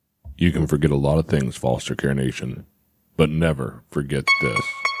You can forget a lot of things, Foster Care Nation, but never forget this.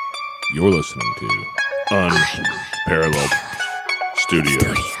 You're listening to Unparalleled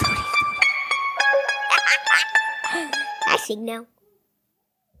Studios. I signal.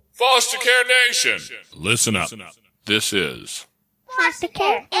 Foster Care Nation, listen up. This is Foster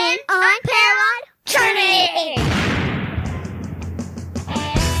Care and Unparalleled Journey.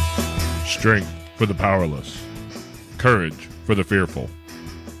 strength for the powerless, courage for the fearful,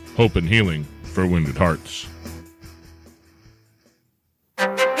 hope and healing for wounded hearts.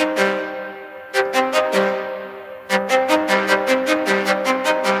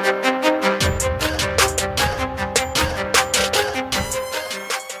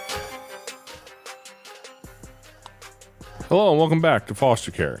 Hello and welcome back to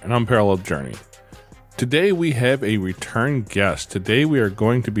Foster Care, an Unparalleled Journey. Today we have a return guest. Today we are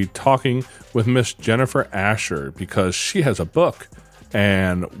going to be talking with Miss Jennifer Asher because she has a book,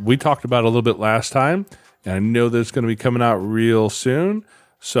 and we talked about it a little bit last time, and I know that it's going to be coming out real soon,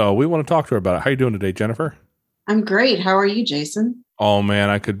 so we want to talk to her about it. How are you doing today, Jennifer? I'm great. How are you, Jason? Oh man,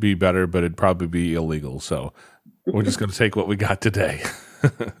 I could be better, but it'd probably be illegal, so we're just going to take what we got today.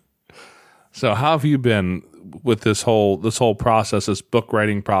 So how have you been with this whole process, this book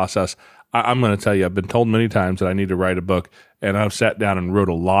writing process? I'm going to tell you, I've been told many times that I need to write a book, and I've sat down and wrote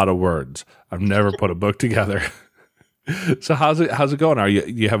a lot of words. I've never put a book together. So how's it going? Are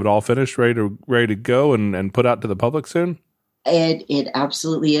you have it all finished, ready to go and put out to the public soon? It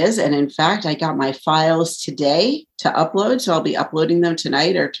absolutely is. And in fact, I got my files today to upload. So I'll be uploading them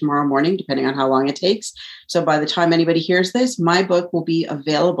tonight or tomorrow morning, depending on how long it takes. So by the time anybody hears this, my book will be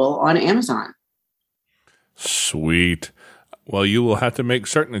available on Amazon. Sweet. Well, you will have to make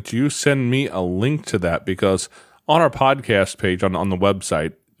certain that you send me a link to that, because on our podcast page on the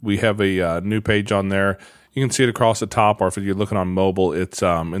website, we have a new page on there. You can see it across the top, or if you're looking on mobile, it's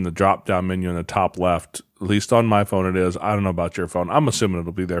in the drop-down menu in the top left. At least on my phone it is. I don't know about your phone. I'm assuming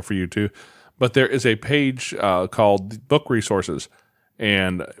it'll be there for you too. But there is a page called Book Resources.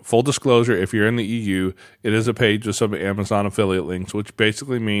 And full disclosure, if you're in the EU, it is a page with some Amazon affiliate links, which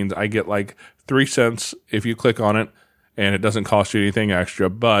basically means I get like 3 cents if you click on it, and it doesn't cost you anything extra.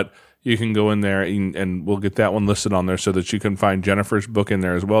 But you can go in there and we'll get that one listed on there so that you can find Jennifer's book in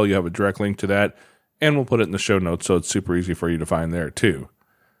there as well. You have a direct link to that, and we'll put it in the show notes so it's super easy for you to find there too.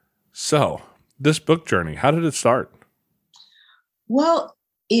 So, this book journey, how did it start? Well,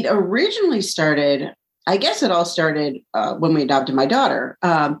 it originally started, I guess it all started when we adopted my daughter.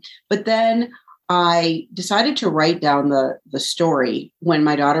 But then I decided to write down the story when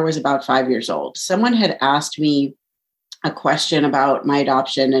my daughter was about 5 years old. Someone had asked me a question about my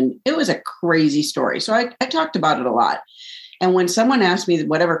adoption, and it was a crazy story. So I talked about it a lot. And when someone asked me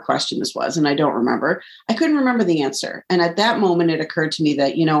whatever question this was, and I don't remember, I couldn't remember the answer. And at that moment, it occurred to me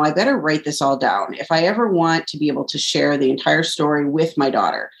that, I better write this all down. If I ever want to be able to share the entire story with my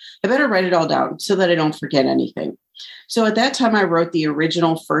daughter, I better write it all down so that I don't forget anything. So at that time, I wrote the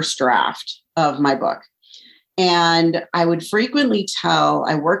original first draft of my book. And I would frequently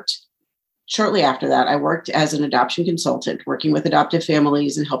shortly after that, I worked as an adoption consultant, working with adoptive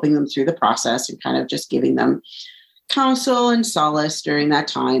families and helping them through the process and kind of just giving them counsel and solace during that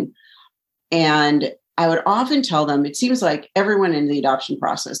time. And I would often tell them, it seems like everyone in the adoption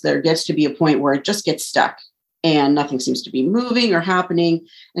process, there gets to be a point where it just gets stuck and nothing seems to be moving or happening.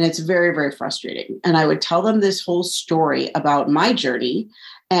 And it's very, very frustrating. And I would tell them this whole story about my journey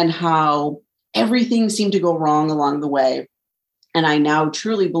and how everything seemed to go wrong along the way. And I now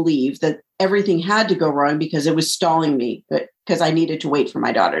truly believe that everything had to go wrong because it was stalling me, because I needed to wait for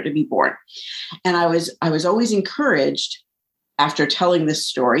my daughter to be born. And I was always encouraged after telling this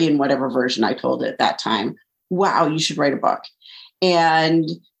story in whatever version I told it at that time, wow, you should write a book. And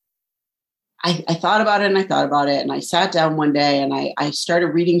I thought about it and I thought about it. And I sat down one day and I started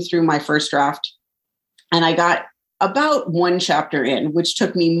reading through my first draft. And I got about one chapter in, which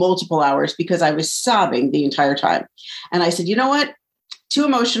took me multiple hours because I was sobbing the entire time. And I said, you know what? Too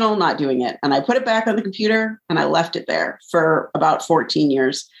emotional, not doing it. And I put it back on the computer and I left it there for about 14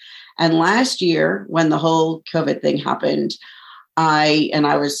 years. And last year, when the whole COVID thing happened, I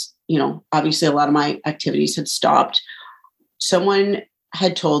was, obviously a lot of my activities had stopped. Someone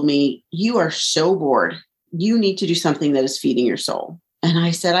had told me, you are so bored. You need to do something that is feeding your soul. And I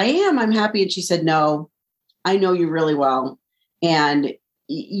said, I am. I'm happy. And she said, no, I know you really well. And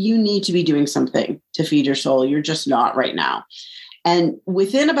you need to be doing something to feed your soul. You're just not right now. And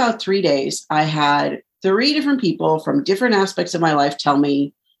within about 3 days, I had 3 different people from different aspects of my life tell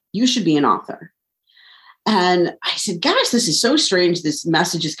me, you should be an author. And I said, gosh, this is so strange. This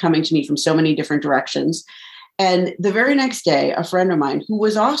message is coming to me from so many different directions. And the very next day, a friend of mine who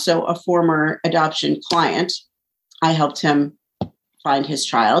was also a former adoption client, I helped him find his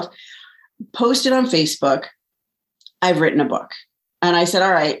child, posted on Facebook, I've written a book. And I said,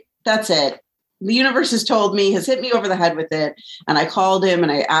 all right, that's it. The universe has told me, has hit me over the head with it. And I called him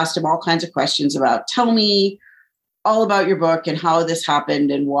and I asked him all kinds of questions about, tell me all about your book and how this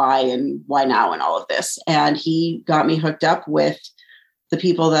happened and why now and all of this. And he got me hooked up with the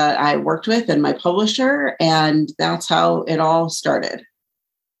people that I worked with and my publisher. And that's how it all started.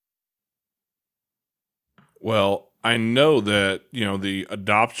 Well, I know that, the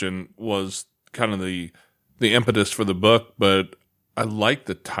adoption was kind of the impetus for the book, but I like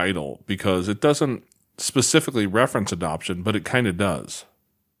the title because it doesn't specifically reference adoption, but it kind of does.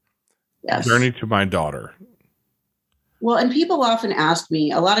 Yes. Journey to My Daughter. Well, and people often ask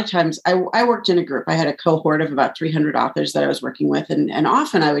me, a lot of times I worked in a group. I had a cohort of about 300 authors that I was working with. And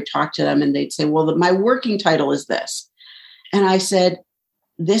often I would talk to them and they'd say, well, my working title is this. And I said,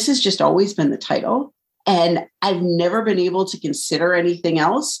 this has just always been the title. And I've never been able to consider anything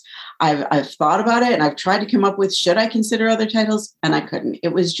else. I've thought about it and I've tried to come up with, should I consider other titles? And I couldn't.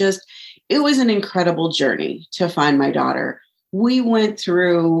 It was an incredible journey to find my daughter. We went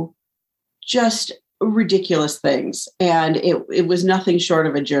through just ridiculous things. And it was nothing short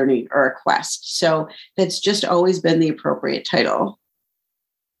of a journey or a quest. So that's just always been the appropriate title.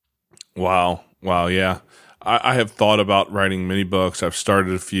 Wow. Yeah. I have thought about writing many books. I've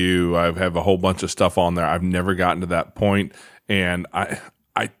started a few. I have a whole bunch of stuff on there. I've never gotten to that point. And I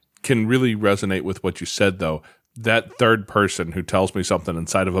can really resonate with what you said, though. That third person who tells me something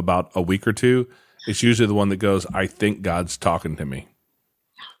inside of about a week or two is usually the one that goes, I think God's talking to me.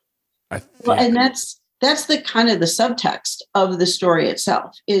 Well, and that's the kind of the subtext of the story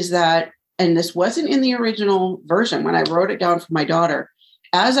itself is that, and this wasn't in the original version when I wrote it down for my daughter,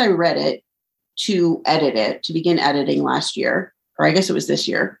 as I read it to begin editing last year, or I guess it was this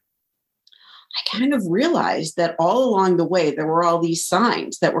year, I kind of realized that all along the way, there were all these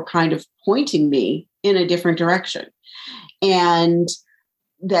signs that were kind of pointing me in a different direction. And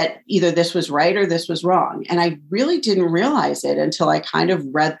that either this was right or this was wrong. And I really didn't realize it until I kind of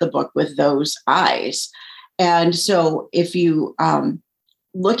read the book with those eyes. And so if you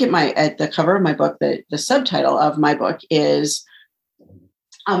look at the cover of my book, the subtitle of my book is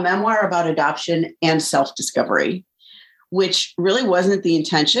A Memoir About Adoption and Self-Discovery, which really wasn't the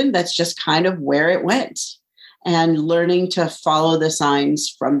intention. That's just kind of where it went, and learning to follow the signs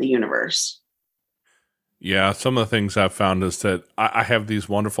from the universe. Yeah, some of the things I've found is that I have these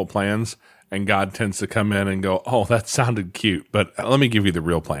wonderful plans, and God tends to come in and go, oh, that sounded cute, but let me give you the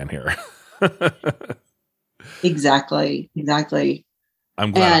real plan here. Exactly.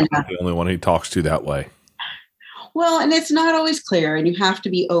 I'm glad I'm not the only one he talks to that way. Well, and it's not always clear, and you have to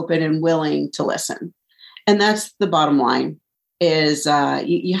be open and willing to listen. And that's the bottom line is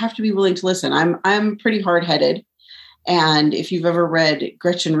you have to be willing to listen. I'm pretty hard-headed. And if you've ever read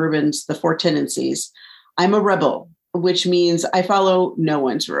Gretchen Rubin's The Four Tendencies, I'm a rebel, which means I follow no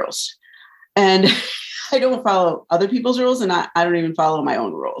one's rules. And I don't follow other people's rules, and I don't even follow my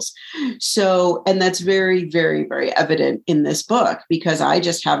own rules. So, and that's very, very, very evident in this book because I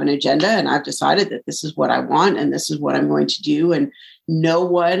just have an agenda and I've decided that this is what I want and this is what I'm going to do. And no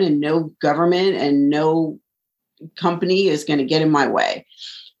one and no government and no company is going to get in my way.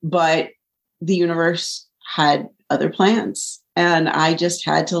 But the universe had other plans and I just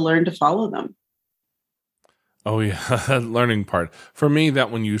had to learn to follow them. Oh, yeah, that learning part. For me,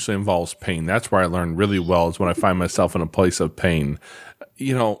 that one usually involves pain. That's where I learn really well is when I find myself in a place of pain.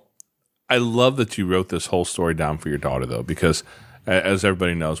 I love that you wrote this whole story down for your daughter, though, because as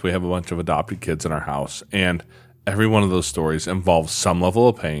everybody knows, we have a bunch of adopted kids in our house, and every one of those stories involves some level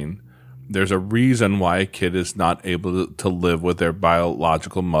of pain. There's a reason why a kid is not able to live with their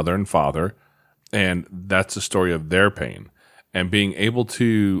biological mother and father, and that's the story of their pain. And being able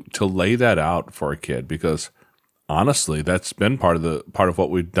to lay that out for a kid, because honestly, that's been part of what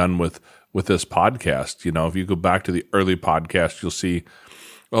we've done with this podcast. If you go back to the early podcast, you'll see,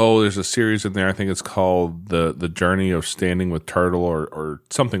 there's a series in there. I think it's called the Journey of Standing with Turtle or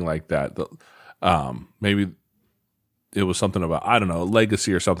something like that. Maybe it was something about, I don't know,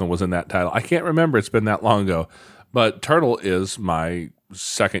 legacy or something was in that title. I can't remember. It's been that long ago. But Turtle is my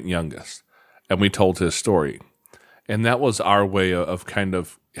second youngest, and we told his story. And that was our way of kind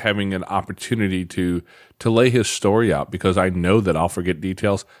of having an opportunity to lay his story out, because I know that I'll forget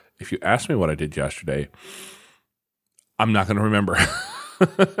details. If you ask me what I did yesterday, I'm not going to remember.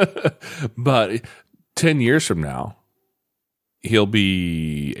 But 10 years from now, he'll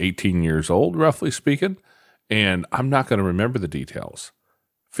be 18 years old, roughly speaking, and I'm not going to remember the details.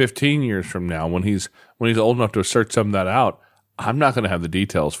 15 years from now, when he's old enough to search some of that out, I'm not going to have the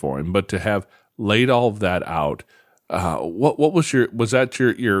details for him. But to have laid all of that out, what was that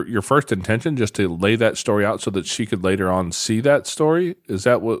your first intention, just to lay that story out so that she could later on see that story? Is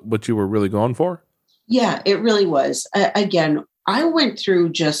that what you were really going for? Yeah, it really was. Again, I went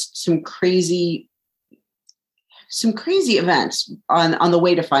through just some crazy events on the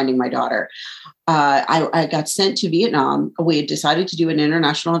way to finding my daughter. I got sent to Vietnam. We had decided to do an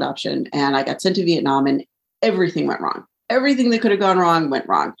international adoption, and I got sent to Vietnam, and everything went wrong. Everything that could have gone wrong went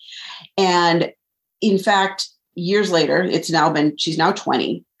wrong. And in fact, years later, she's now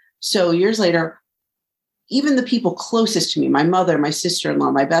 20. So years later, even the people closest to me, my mother, my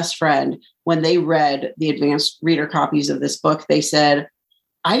sister-in-law, my best friend, when they read the advanced reader copies of this book, they said,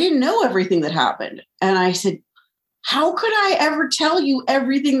 I didn't know everything that happened. And I said, how could I ever tell you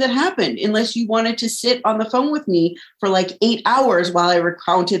everything that happened unless you wanted to sit on the phone with me for like 8 hours while I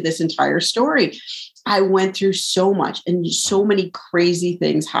recounted this entire story? I went through so much, and so many crazy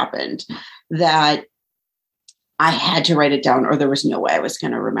things happened that I had to write it down, or there was no way I was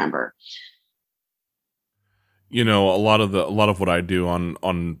going to remember. You know, a lot of what I do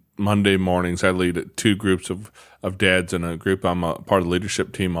on Monday mornings, I lead 2 groups of dads and a group I'm a part of the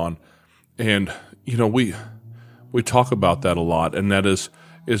leadership team on. And, you know, we talk about that a lot, and that is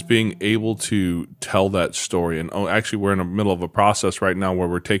being able to tell that story. And actually, we're in the middle of a process right now where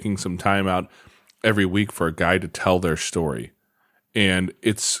we're taking some time out every week for a guy to tell their story. And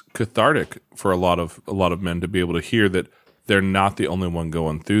it's cathartic for a lot of men to be able to hear that they're not the only one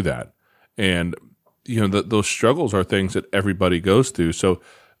going through that. And, you know, those struggles are things that everybody goes through. So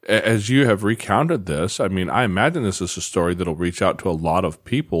as you have recounted this, I mean, I imagine this is a story that'll reach out to a lot of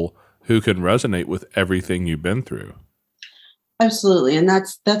people who can resonate with everything you've been through. Absolutely. And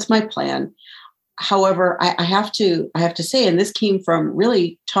that's my plan. However, I have to say, and this came from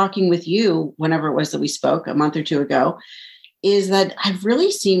really talking with you whenever it was that we spoke a month or 2 ago, is that I've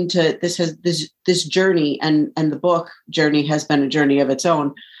really seemed to, this journey, and the book journey has been a journey of its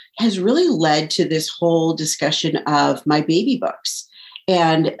own, has really led to this whole discussion of my baby books.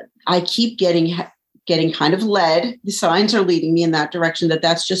 And I keep getting kind of led. The signs are leading me in that direction,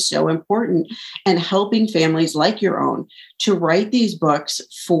 that's just so important, and helping families like your own to write these books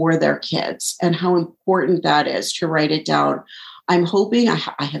for their kids, and how important that is to write it down. I'm hoping, I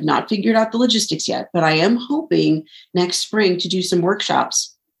have not figured out the logistics yet, but I am hoping next spring to do some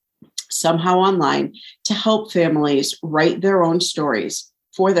workshops somehow online to help families write their own stories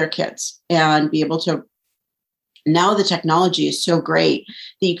for their kids, and be able to. Now the technology is so great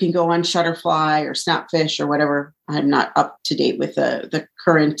that you can go on Shutterfly or Snapfish or whatever. I'm not up to date with the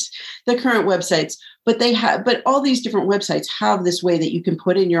current websites, but all these different websites have this way that you can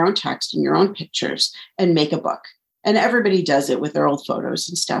put in your own text and your own pictures and make a book. And everybody does it with their old photos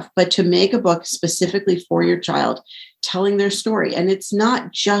and stuff. But to make a book specifically for your child, telling their story, and it's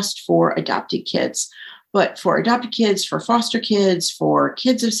not just for adopted kids, but for adopted kids, for foster kids, for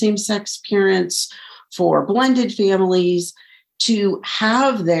kids of same-sex parents, for blended families, to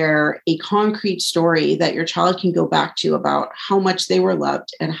have a concrete story that your child can go back to about how much they were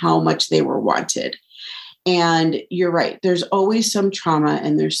loved and how much they were wanted. And you're right, there's always some trauma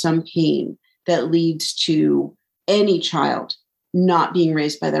and there's some pain that leads to any child not being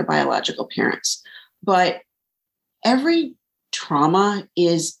raised by their biological parents. But every trauma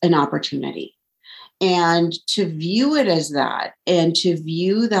is an opportunity. And to view it as that, and to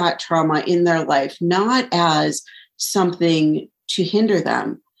view that trauma in their life, not as something to hinder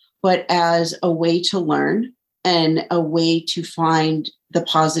them, but as a way to learn and a way to find the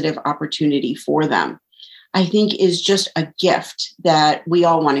positive opportunity for them, I think is just a gift that we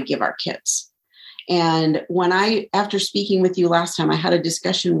all want to give our kids. And after speaking with you last time, I had a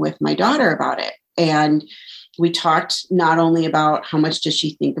discussion with my daughter about it. And we talked not only about how much does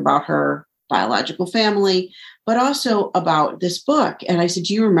she think about her biological family, but also about this book. And I said,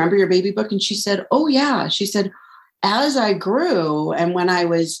 do you remember your baby book? And she said, oh yeah. She said, as I grew, and when I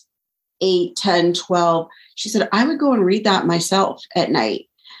was 8, 10, 12, she said, I would go and read that myself at night.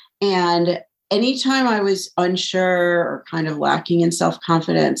 And anytime I was unsure or kind of lacking in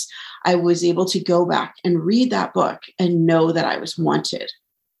self-confidence, I was able to go back and read that book and know that I was wanted.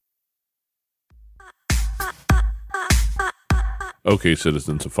 Okay,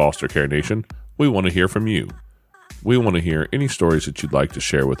 citizens of Foster Care Nation, we want to hear from you. We want to hear any stories that you'd like to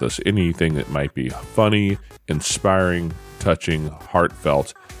share with us, anything that might be funny, inspiring, touching,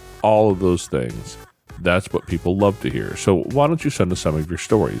 heartfelt, all of those things. That's what people love to hear. So why don't you send us some of your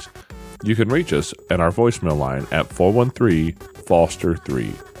stories? You can reach us at our voicemail line at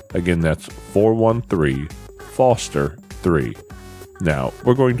 413-FOSTER-3. Again, that's 413-FOSTER-3. Now,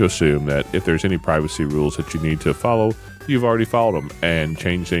 we're going to assume that if there's any privacy rules that you need to follow, you've already followed them and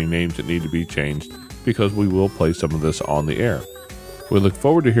changed any names that need to be changed, because we will play some of this on the air. We look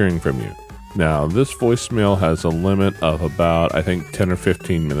forward to hearing from you. Now, this voicemail has a limit of about, I think, 10 or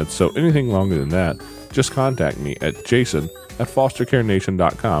 15 minutes, so anything longer than that, just contact me at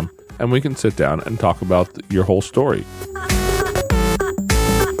jason@fostercarenation.com, and we can sit down and talk about your whole story.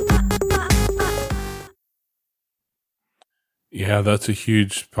 Yeah, that's a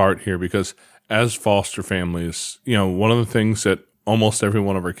huge part here, because as foster families, one of the things that almost every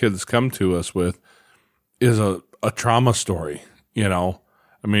one of our kids come to us with is a trauma story.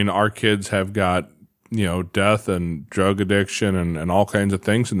 I mean, our kids have got, death and drug addiction and all kinds of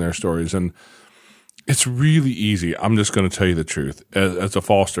things in their stories. And it's really easy. I'm just going to tell you the truth as a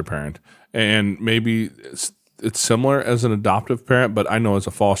foster parent. And maybe it's similar as an adoptive parent, but I know as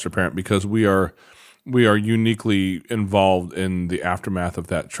a foster parent, because we are uniquely involved in the aftermath of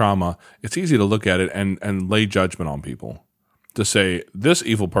that trauma. It's easy to look at it and lay judgment on people, to say, this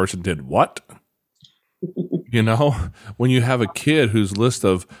evil person did what? When you have a kid whose list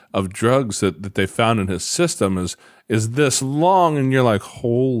of drugs that they found in his system is this long, and you're like,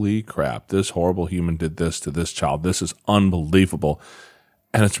 holy crap, this horrible human did this to this child. This is unbelievable.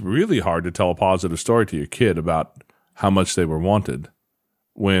 And it's really hard to tell a positive story to your kid about how much they were wanted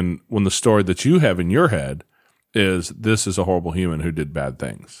when the story that you have in your head is, this is a horrible human who did bad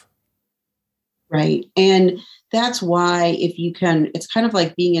things. Right. And that's why, if you can, it's kind of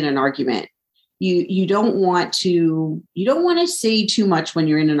like being in an argument. You don't want to say too much when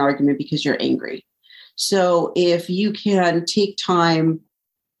you're in an argument, because you're angry. So if you can take time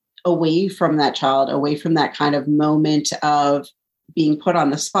away from that child, away from that kind of moment of being put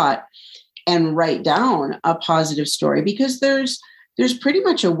on the spot, and write down a positive story, because there's pretty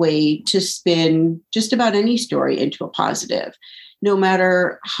much a way to spin just about any story into a positive, no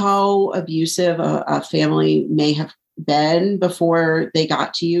matter how abusive a family may have been before they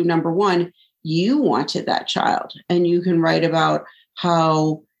got to you. Number one, you wanted that child, and you can write about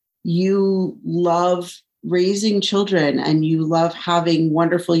how you love raising children and you love having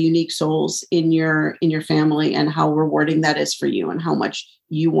wonderful, unique souls in your family, and how rewarding that is for you and how much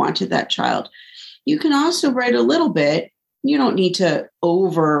you wanted that child. You can also write a little bit. You don't need to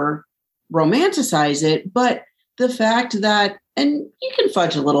over romanticize it, but the fact that, and you can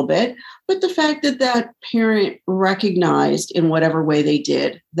fudge a little bit, but the fact that that parent recognized in whatever way they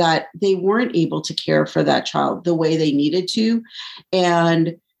did that they weren't able to care for that child the way they needed to,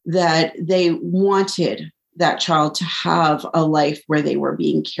 and that they wanted that child to have a life where they were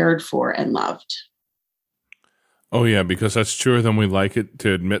being cared for and loved. Oh yeah, because that's truer than we like it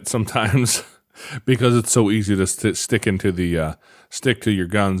to admit sometimes. Because it's so easy to stick to your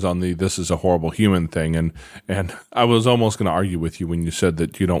guns on this is a horrible human thing. And I was almost going to argue with you when you said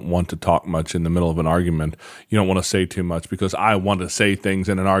that you don't want to talk much in the middle of an argument. You don't want to say too much, because I want to say things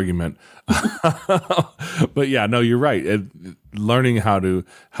in an argument. But yeah, no, you're right. Learning how to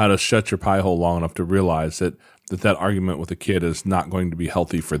shut your pie hole long enough to realize that argument with a kid is not going to be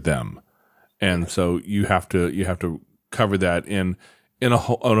healthy for them. And so you have to cover that in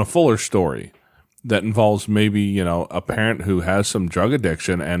a fuller story that involves maybe, a parent who has some drug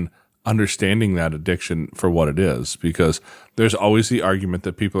addiction and understanding that addiction for what it is, because there's always the argument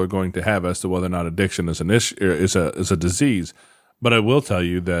that people are going to have as to whether or not addiction is an issue, is a disease. But I will tell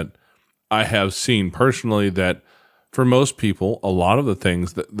you that I have seen personally that for most people, a lot of the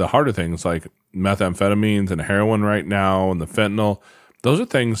things, the harder things like methamphetamines and heroin right now and the fentanyl, those are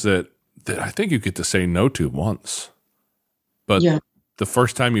things that I think you get to say no to once. But the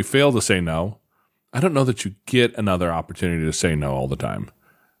first time you fail to say no, I don't know that you get another opportunity to say no all the time.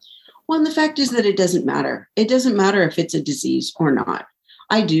 Well, and the fact is that it doesn't matter. It doesn't matter if it's a disease or not.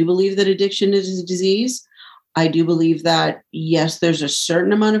 I do believe that addiction is a disease. I do believe that, yes, there's a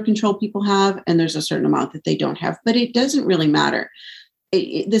certain amount of control people have, and there's a certain amount that they don't have, but it doesn't really matter.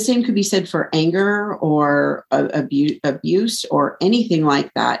 The same could be said for anger or abuse or anything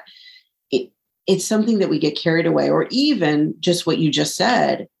like that. It's something that we get carried away, or even just what you just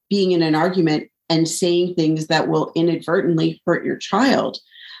said, being in an argument and saying things that will inadvertently hurt your child.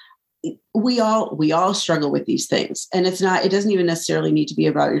 We all struggle with these things. And it doesn't even necessarily need to be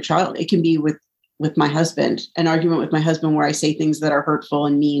about your child. It can be with my husband, an argument with my husband where I say things that are hurtful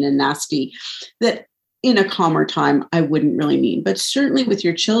and mean and nasty that in a calmer time I wouldn't really mean. But certainly with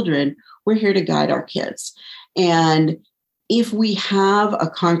your children, we're here to guide our kids. And if we have a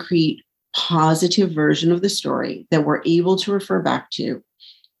concrete positive version of the story that we're able to refer back to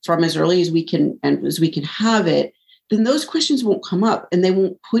from as early as we can and as we can have it, then those questions won't come up and they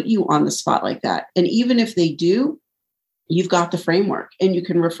won't put you on the spot like that. And even if they do, you've got the framework, and you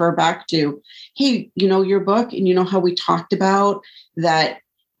can refer back to, hey, your book, and how we talked about that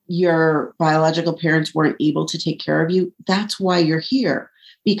your biological parents weren't able to take care of you. That's why you're here,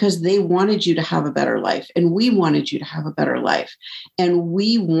 because they wanted you to have a better life, and we wanted you to have a better life. And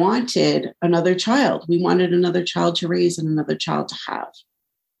we wanted another child. We wanted another child to raise and another child to have.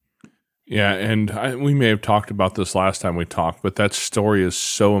 Yeah, and we may have talked about this last time we talked, but that story is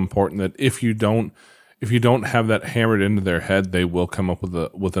so important that if you don't have that hammered into their head, they will come up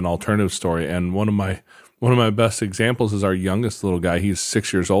with an alternative story. And one of my best examples is our youngest little guy. He's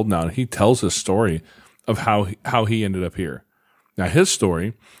 6 years old now, and he tells his story of how he ended up here. Now, his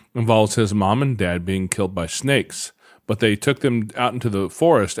story involves his mom and dad being killed by snakes, but they took them out into the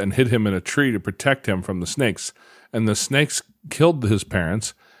forest and hid him in a tree to protect him from the snakes. And the snakes killed his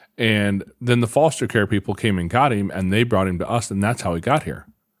parents, and then the foster care people came and got him, and they brought him to us, and that's how he got here.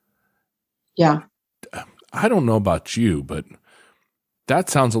 Yeah. I don't know about you, but that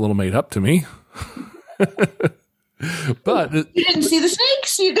sounds a little made up to me. But you didn't see the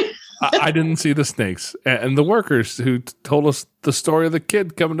snakes. I didn't see the snakes, and the workers who told us the story of the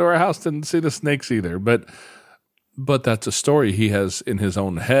kid coming to our house didn't see the snakes either. But that's a story he has in his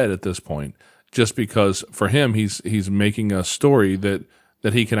own head at this point, just because for him he's making a story that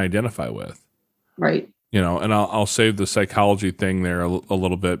he can identify with. Right. And I'll save the psychology thing there a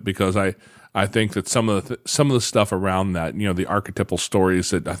little bit, because I think that some of the stuff around that, the archetypal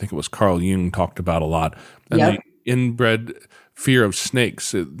stories that I think it was Carl Jung talked about a lot, and the inbred fear of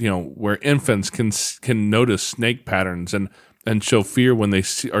snakes, where infants can notice snake patterns and show fear when they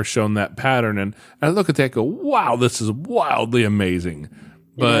are shown that pattern. And I look at that and go, wow, this is wildly amazing.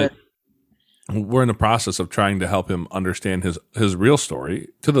 But we're in the process of trying to help him understand his real story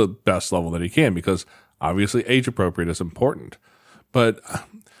to the best level that he can, because obviously age appropriate is important. But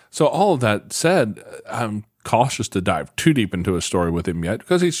so all of that said, I'm cautious to dive too deep into a story with him yet,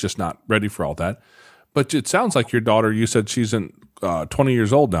 because he's just not ready for all that. But it sounds like your daughter, you said she's 20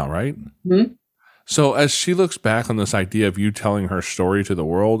 years old now, right? Mm-hmm. So as she looks back on this idea of you telling her story to the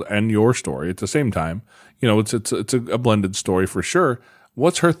world and your story at the same time, it's a blended story for sure.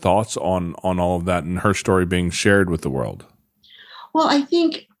 What's her thoughts on all of that and her story being shared with the world? Well, I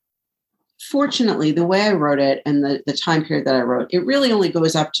think, fortunately, the way I wrote it and the time period that I wrote, it really only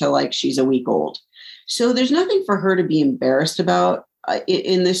goes up to like she's a week old. So there's nothing for her to be embarrassed about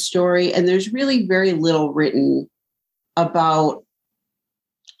in this story. And there's really very little written about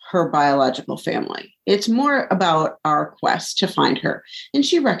her biological family. It's more about our quest to find her. And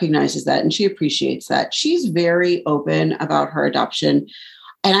she recognizes that, and she appreciates that. She's very open about her adoption.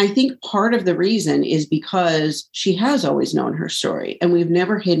 And I think part of the reason is because she has always known her story, and we've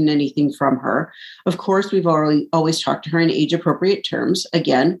never hidden anything from her. Of course, we've always talked to her in age-appropriate terms.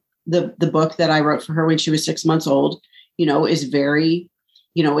 Again, the book that I wrote for her when she was 6 months old, is very,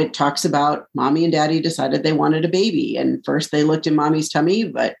 it talks about mommy and daddy decided they wanted a baby. And first they looked in mommy's tummy,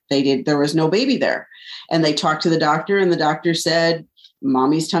 but there was no baby there. And they talked to the doctor, and the doctor said,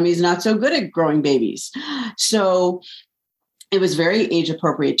 mommy's tummy is not so good at growing babies. So it was very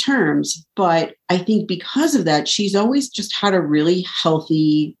age-appropriate terms, but I think because of that, she's always just had a really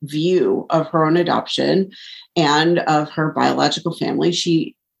healthy view of her own adoption and of her biological family.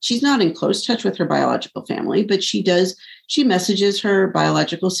 She's not in close touch with her biological family, but she messages her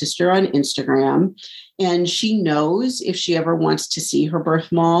biological sister on Instagram, and she knows if she ever wants to see her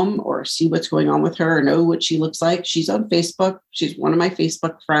birth mom or see what's going on with her or know what she looks like. She's on Facebook. She's one of my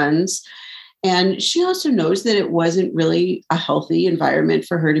Facebook friends. And she also knows that it wasn't really a healthy environment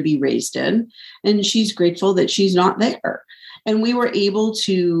for her to be raised in. And she's grateful that she's not there. And we were able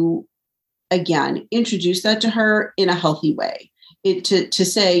to, again, introduce that to her in a healthy way. To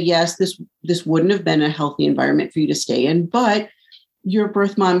say, yes, this wouldn't have been a healthy environment for you to stay in, but your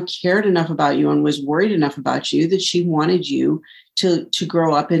birth mom cared enough about you and was worried enough about you that she wanted you to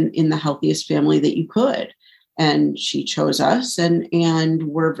grow up in the healthiest family that you could. And she chose us, and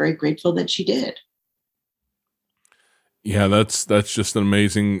we're very grateful that she did. Yeah, that's just an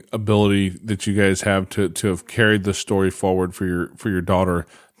amazing ability that you guys have to have carried the story forward for your daughter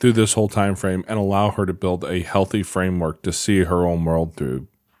through this whole time frame and allow her to build a healthy framework to see her own world through.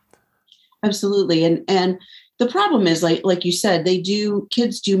 Absolutely. And the problem is, like you said,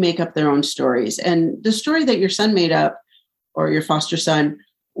 kids do make up their own stories. And the story that your son made up, or your foster son,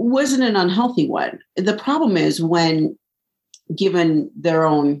 wasn't an unhealthy one. The problem is when given to their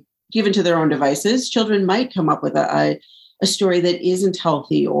own devices, children might come up with a story that isn't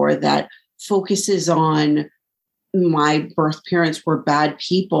healthy or that focuses on my birth parents were bad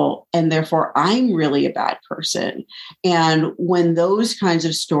people and therefore I'm really a bad person. And when those kinds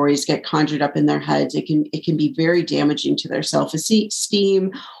of stories get conjured up in their heads, it can be very damaging to their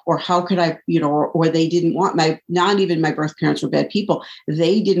self-esteem, or how could I, or they didn't want not even my birth parents were bad people.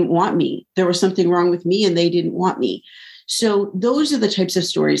 They didn't want me. There was something wrong with me and they didn't want me. So those are the types of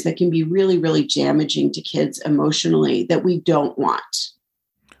stories that can be really, really damaging to kids emotionally that we don't want.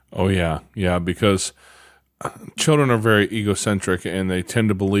 Oh yeah. Yeah. Because children are very egocentric, and they tend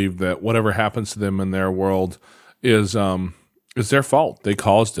to believe that whatever happens to them in their world is their fault. They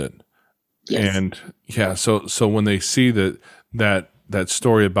caused it. Yes. And yeah, so when they see that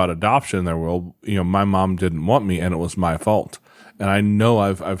story about adoption in their world, my mom didn't want me and it was my fault. And I know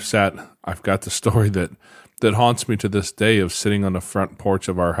I've got the story that haunts me to this day of sitting on the front porch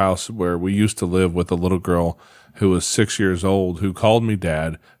of our house where we used to live with a little girl who was 6 years old, who called me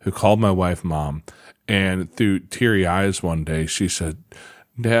dad, who called my wife mom. And through teary eyes one day, she said,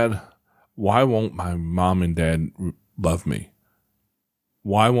 "Dad, why won't my mom and dad love me?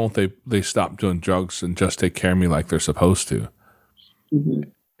 Why won't they stop doing drugs and just take care of me like they're supposed to?" Mm-hmm.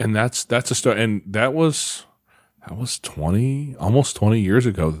 And that's a story. And that was almost 20 years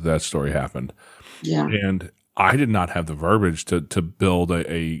ago that story happened. Yeah. And I did not have the verbiage to build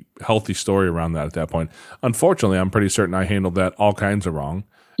a healthy story around that at that point. Unfortunately, I'm pretty certain I handled that all kinds of wrong.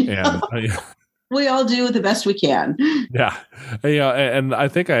 And we all do the best we can. Yeah. And I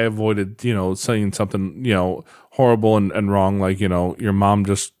think I avoided, saying something, horrible and wrong, like, your mom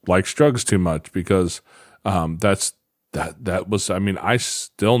just likes drugs too much, because that was, I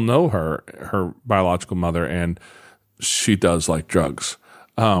still know her biological mother, and she does like drugs.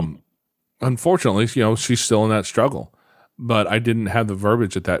 Unfortunately, she's still in that struggle, but I didn't have the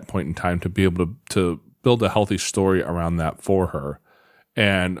verbiage at that point in time to be able to build a healthy story around that for her,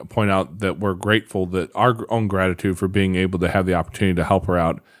 and point out that we're grateful, that our own gratitude for being able to have the opportunity to help her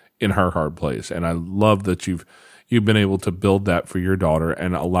out in her hard place. And I love that you've been able to build that for your daughter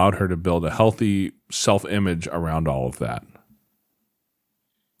and allowed her to build a healthy self-image around all of that.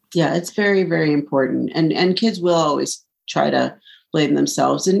 Yeah, it's very, very important. And kids will always try to blame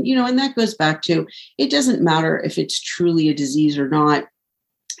themselves. And, and that goes back to, it doesn't matter if it's truly a disease or not.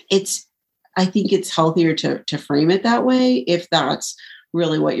 I think it's healthier to frame it that way, if that's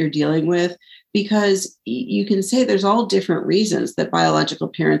really what you're dealing with, because you can say there's all different reasons that biological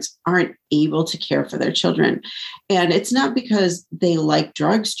parents aren't able to care for their children. And it's not because they like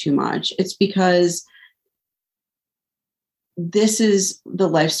drugs too much. It's because this is the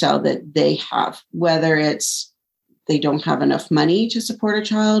lifestyle that they have, whether it's they don't have enough money to support a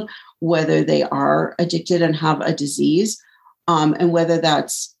child, whether they are addicted and have a disease, and whether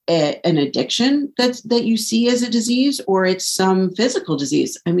that's an addiction that you see as a disease, or it's some physical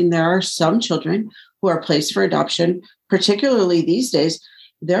disease. There are some children who are placed for adoption, particularly these days.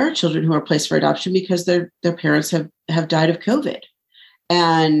 There are children who are placed for adoption because their parents have died of COVID,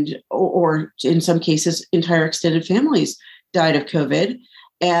 or in some cases, entire extended families died of COVID.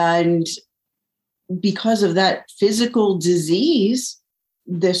 And because of that physical disease,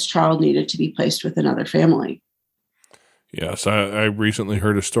 this child needed to be placed with another family. Yes, I recently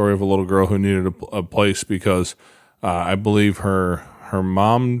heard a story of a little girl who needed a place because I believe her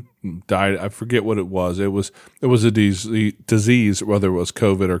mom died. I forget what it was. It was a disease, whether it was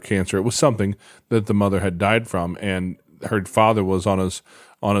COVID or cancer. It was something that the mother had died from, and her father was on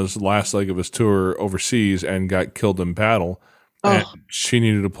his last leg of his tour overseas and got killed in battle. Oh. And she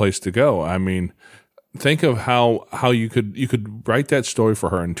needed a place to go. Think of how you could write that story for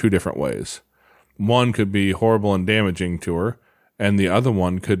her in two different ways. One could be horrible and damaging to her, and the other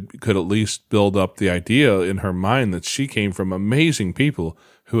one could at least build up the idea in her mind that she came from amazing people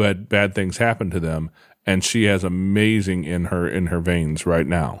who had bad things happen to them, and she has amazing in her veins right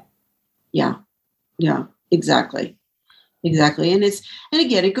now. Yeah, exactly. And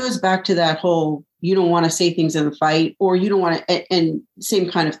again, it goes back to that whole, you don't want to say things in the fight, or you don't want to, and same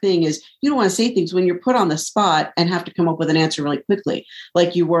kind of thing is, you don't want to say things when you're put on the spot and have to come up with an answer really quickly,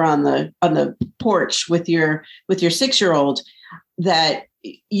 like you were on the porch with your 6-year-old, that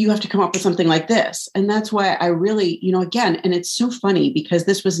you have to come up with something like this. And that's why I really, again, and it's so funny because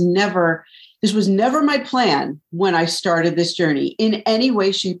this was never my plan when I started this journey in any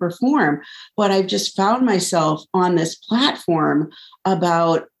way, shape, or form. But I've just found myself on this platform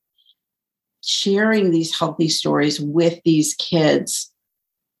about sharing these healthy stories with these kids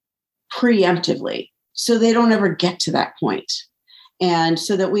preemptively, so they don't ever get to that point. And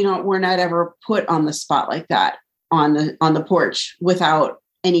so that we're not ever put on the spot like that on the porch without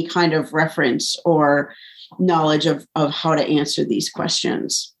any kind of reference or knowledge of how to answer these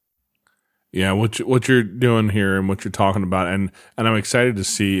questions. Yeah, what you're doing here and what you're talking about, and I'm excited to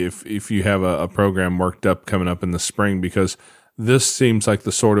see if you have a program worked up coming up in the spring, because this seems like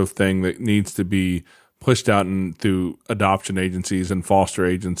the sort of thing that needs to be pushed out through adoption agencies and foster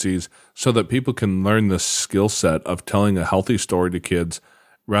agencies, so that people can learn the skill set of telling a healthy story to kids,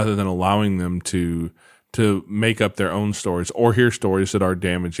 rather than allowing them to make up their own stories or hear stories that are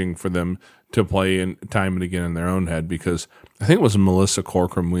damaging for them to play in time and again in their own head. Because I think it was Melissa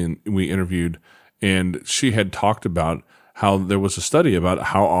Corcoran we interviewed, and she had talked about how there was a study about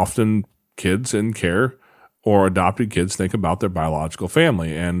how often kids in care or adopted kids think about their biological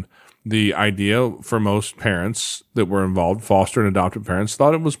family. And the idea for most parents that were involved, foster and adopted parents,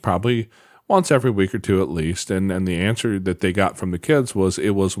 thought it was probably once every week or two at least. And the answer that they got from the kids was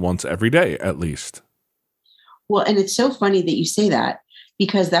it was once every day at least. Well, and it's so funny that you say that,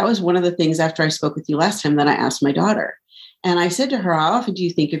 because that was one of the things after I spoke with you last time that I asked my daughter. And I said to her, how often do you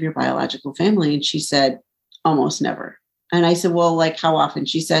think of your biological family? And she said, almost never. And I said, well, like how often?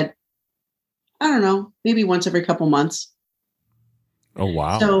 She said, I don't know, maybe once every couple months. Oh,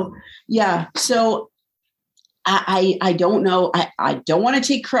 wow. So, yeah. So I don't know. I don't want to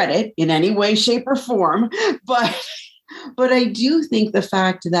take credit in any way, shape, or form, but I do think the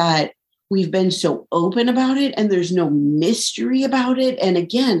fact that we've been so open about it and there's no mystery about it. And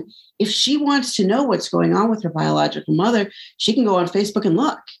again, if she wants to know what's going on with her biological mother, she can go on Facebook and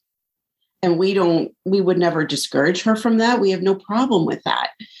look. And we would never discourage her from that. We have no problem with that.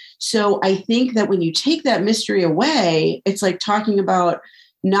 So I think that when you take that mystery away, it's like talking about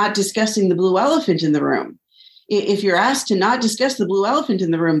not discussing the blue elephant in the room. If you're asked to not discuss the blue elephant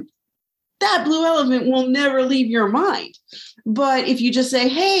in the room, that blue elephant will never leave your mind. But if you just say,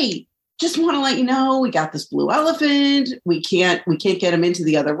 hey, just want to let you know, we got this blue elephant. We can't get him into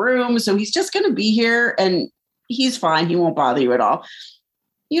the other room. So he's just going to be here and he's fine. He won't bother you at all.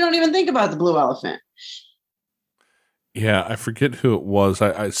 You don't even think about the blue elephant. Yeah, I forget who it was.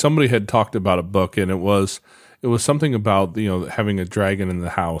 Somebody had talked about a book, and it was something about having a dragon in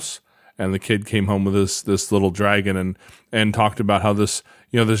the house, and the kid came home with this little dragon and talked about how this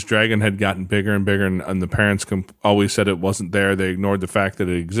dragon had gotten bigger and bigger, and the parents always said it wasn't there. They ignored the fact that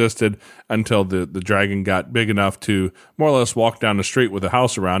it existed until the dragon got big enough to more or less walk down the street with a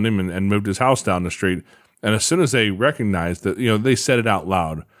house around him and moved his house down the street. And as soon as they recognized that, they said it out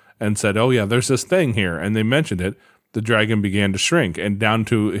loud and said, oh yeah, there's this thing here, and they mentioned it, the dragon began to shrink, and down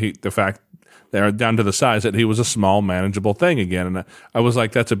to the size that he was a small, manageable thing again. And I was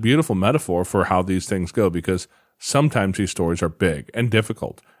like, that's a beautiful metaphor for how these things go, because sometimes these stories are big and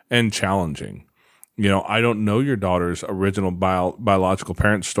difficult and challenging. I don't know your daughter's original biological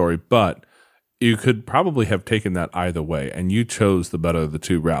parent story, but you could probably have taken that either way, and you chose the better of the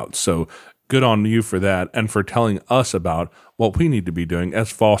two routes. So good on you for that, and for telling us about what we need to be doing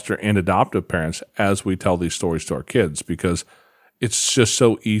as foster and adoptive parents as we tell these stories to our kids, because it's just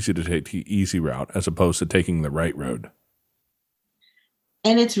so easy to take the easy route as opposed to taking the right road.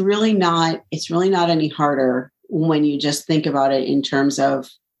 And it's really not any harder when you just think about it in terms of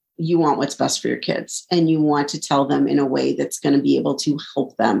you want what's best for your kids and you want to tell them in a way that's going to be able to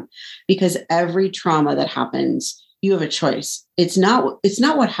help them, because every trauma that happens, you have a choice. It's not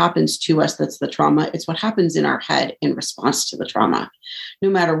what happens to us that's the trauma. It's what happens in our head in response to the trauma, no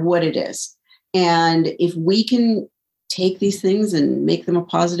matter what it is. And if we can take these things and make them a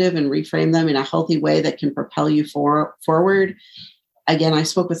positive and reframe them in a healthy way that can propel you forward. Again, I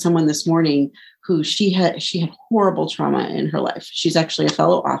spoke with someone this morning who she had horrible trauma in her life. She's actually a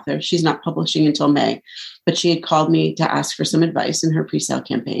fellow author. She's not publishing until May, but she had called me to ask for some advice in her pre-sale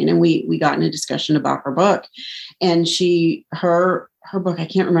campaign. And we got in a discussion about her book. And her book, I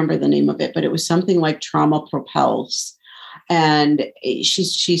can't remember the name of it, but it was something like Trauma Propels. And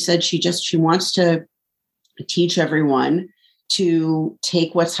she said she wants to teach everyone to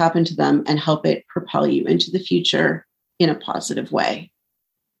take what's happened to them and help it propel you into the future in a positive way.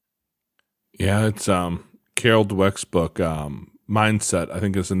 Yeah, it's Carol Dweck's book, Mindset, I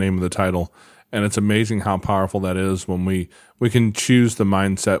think is the name of the title. And it's amazing how powerful that is when we can choose the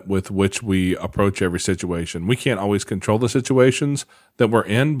mindset with which we approach every situation. We can't always control the situations that we're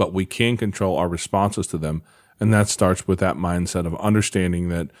in, but we can control our responses to them. And that starts with that mindset of understanding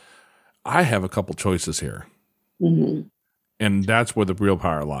that I have a couple choices here. Mm-hmm. And that's where the real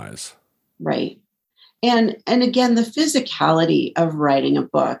power lies. Right. And again, the physicality of writing a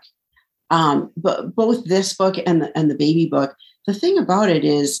book, but both this book and the baby book, the thing about it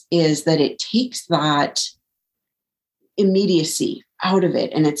is that it takes that immediacy out of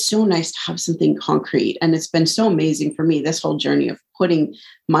it. And it's so nice to have something concrete. And it's been so amazing for me, this whole journey of putting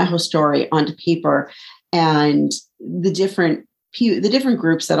my whole story onto paper and the different the different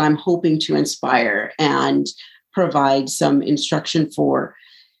groups that I'm hoping to inspire and provide some instruction for,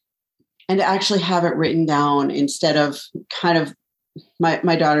 and to actually have it written down instead of kind of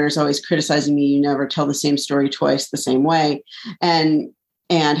my daughter is always criticizing me. You never tell the same story twice the same way. And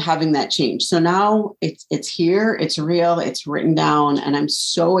having that change. So now it's here, it's real, it's written down. And I'm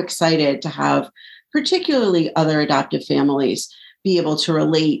so excited to have particularly other adoptive families be able to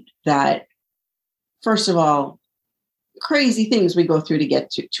relate that, first of all, crazy things we go through to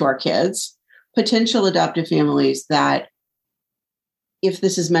get to our kids, potential adoptive families that if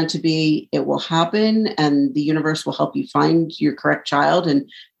this is meant to be, it will happen and the universe will help you find your correct child and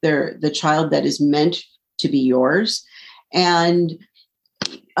the child that is meant to be yours. And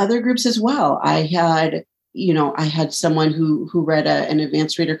other groups as well. I had someone who read an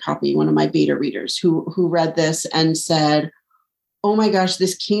advanced reader copy, one of my beta readers who read this and said, oh my gosh,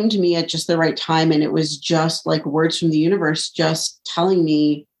 this came to me at just the right time. And it was just like words from the universe, just telling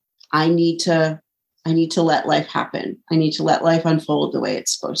me I need to let life happen. I need to let life unfold the way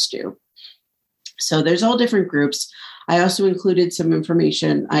it's supposed to. So there's all different groups. I also included some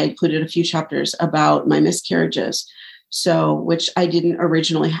information. I included a few chapters about my miscarriages. So, which I didn't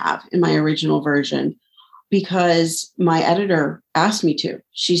originally have in my original version because my editor asked me to.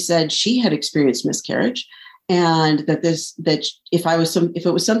 She said she had experienced miscarriage and that if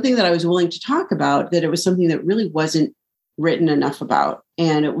it was something that I was willing to talk about, that it was something that really wasn't written enough about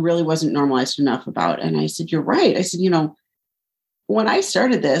and it really wasn't normalized enough about. And I said, you're right. I said, when I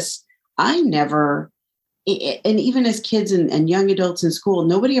started this, I never, and even as kids and young adults in school,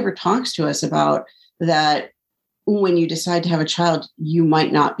 nobody ever talks to us about that. When you decide to have a child, you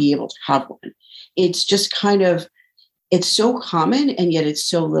might not be able to have one. It's just it's so common and yet it's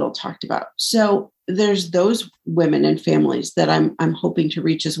so little talked about. So there's those women and families that I'm hoping to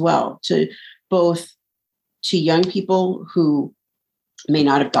reach as well, to both to young people who may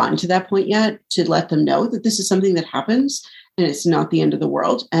not have gotten to that point yet, to let them know that this is something that happens and it's not the end of the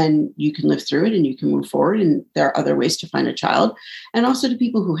world and you can live through it and you can move forward and there are other ways to find a child. And also to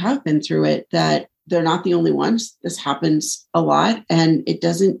people who have been through it, that they're not the only ones. This happens a lot and it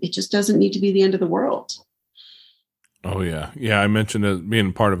just doesn't need to be the end of the world. Oh yeah. Yeah. I mentioned it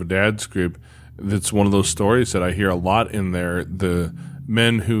being part of a dad's group. That's one of those stories that I hear a lot in there. The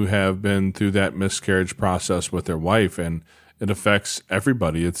men who have been through that miscarriage process with their wife, and it affects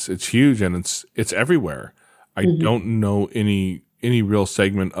everybody. It's huge and it's everywhere. I don't know any real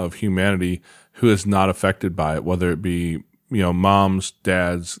segment of humanity who is not affected by it, whether it be, moms,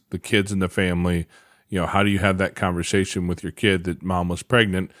 dads, the kids in the family. How do you have that conversation with your kid that mom was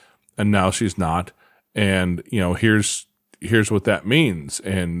pregnant and now she's not? And, here's what that means.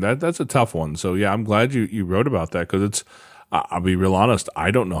 And that's a tough one. So yeah, I'm glad you wrote about that because I'll be real honest.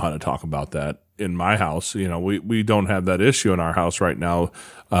 I don't know how to talk about that in my house. We don't have that issue in our house right now.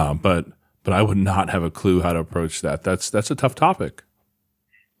 But I would not have a clue how to approach that. That's a tough topic.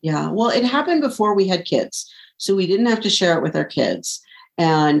 Yeah. Well, it happened before we had kids. So we didn't have to share it with our kids.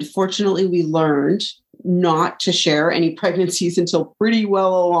 And fortunately, we learned not to share any pregnancies until pretty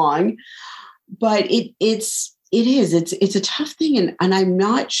well along. But it's a tough thing. And I'm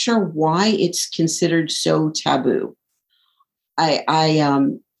not sure why it's considered so taboo. I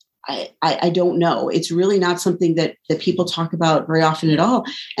don't know. It's really not something that people talk about very often at all.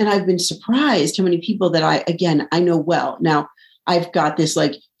 And I've been surprised how many people that I know well. Now, I've got this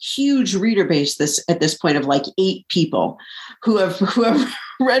like huge reader base at this point of like 8 people who have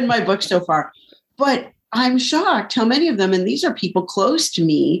read my book so far. But I'm shocked how many of them, and these are people close to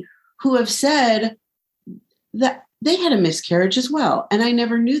me, who have said that they had a miscarriage as well. And I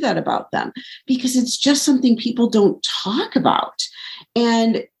never knew that about them because it's just something people don't talk about.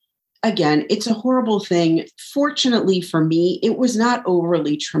 And again, it's a horrible thing. Fortunately for me, it was not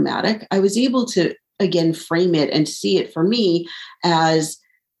overly traumatic. I was able to, again, frame it and see it for me as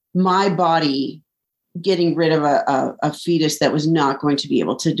my body getting rid of a fetus that was not going to be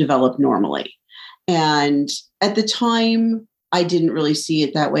able to develop normally. And at the time, I didn't really see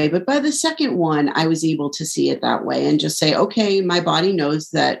it that way. But by the second one, I was able to see it that way and just say, okay, my body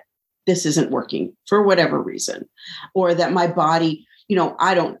knows that this isn't working for whatever reason, or that my body, I'm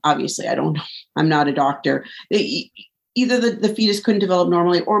not a doctor. Either the fetus couldn't develop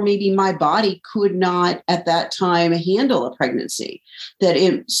normally, or maybe my body could not at that time handle a pregnancy, that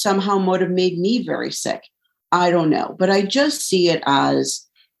it somehow would have made me very sick. I don't know. But I just see it as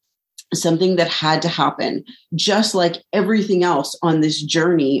something that had to happen, just like everything else on this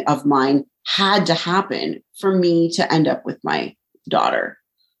journey of mine had to happen for me to end up with my daughter,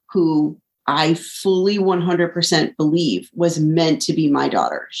 who I fully 100% believe was meant to be my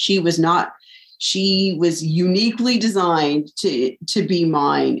daughter. She was not She was uniquely designed to be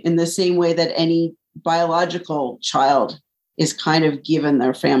mine in the same way that any biological child is kind of given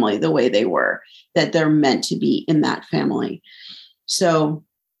their family the way they were, that they're meant to be in that family. So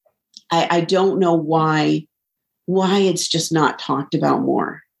I don't know why it's just not talked about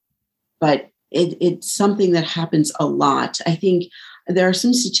more, but it's something that happens a lot. I think there are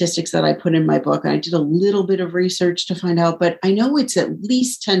some statistics that I put in my book, and I did a little bit of research to find out, but I know it's at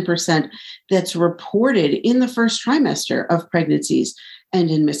least 10% that's reported in the first trimester of pregnancies and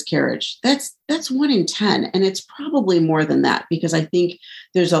in miscarriage. That's 1 in 10. And it's probably more than that, because I think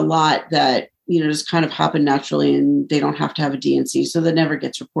there's a lot that, just kind of happen naturally and they don't have to have a D&C, so that never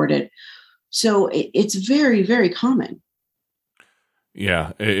gets reported. So it's very, very common.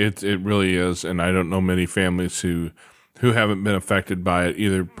 Yeah, it really is. And I don't know many families who haven't been affected by it,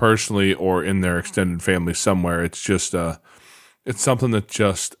 either personally or in their extended family somewhere. It's just it's something that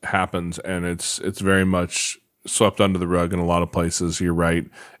just happens, and it's very much swept under the rug in a lot of places. You're right.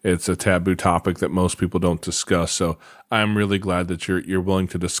 It's a taboo topic that most people don't discuss. So I'm really glad that you're willing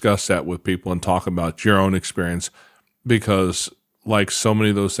to discuss that with people and talk about your own experience, because like so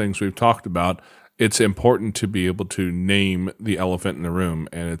many of those things we've talked about, it's important to be able to name the elephant in the room.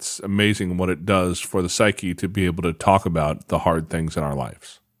 And it's amazing what it does for the psyche to be able to talk about the hard things in our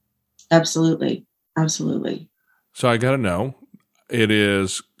lives. Absolutely. Absolutely. So I got to know, it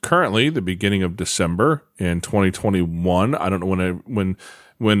is currently the beginning of December in 2021. I don't know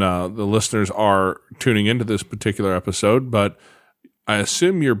when the listeners are tuning into this particular episode, but I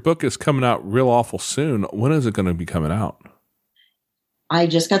assume your book is coming out real awful soon. When is it going to be coming out? I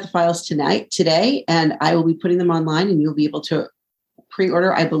just got the files today, and I will be putting them online, and you'll be able to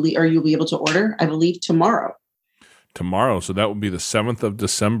pre-order, I believe, or you'll be able to order, I believe, tomorrow. Tomorrow. So that would be the 7th of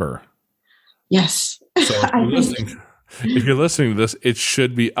December. Yes. So if you're listening to this, it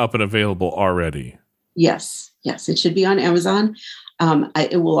should be up and available already. Yes. It should be on Amazon.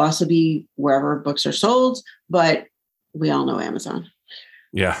 It will also be wherever books are sold, but we all know Amazon.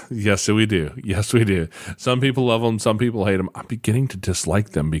 Yeah. Yes, we do. Yes, we do. Some people love them. Some people hate them. I'm beginning to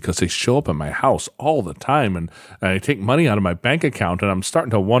dislike them because they show up in my house all the time, and I take money out of my bank account, and I'm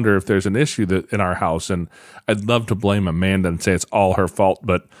starting to wonder if there's an issue in our house. And I'd love to blame Amanda and say it's all her fault,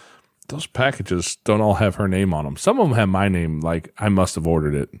 but those packages don't all have her name on them. Some of them have my name, like I must have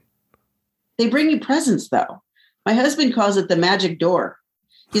ordered it. They bring you presents, though. My husband calls it the magic door.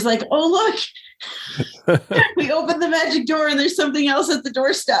 He's like, oh, look. We open the magic door and there's something else at the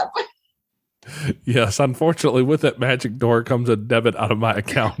doorstep. Yes, unfortunately, with that magic door comes a debit out of my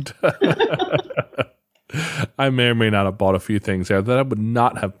account. I may or may not have bought a few things there that I would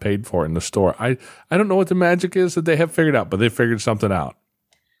not have paid for in the store. I don't know what the magic is that they have figured out, but they figured something out.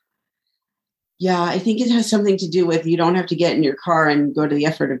 Yeah, I think it has something to do with you don't have to get in your car and go to the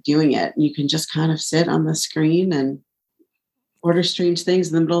effort of doing it. You can just kind of sit on the screen and order strange things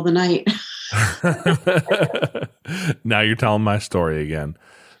in the middle of the night. Now you're telling my story again.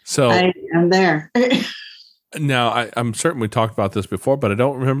 So I am there. Now I'm certain we talked about this before, but I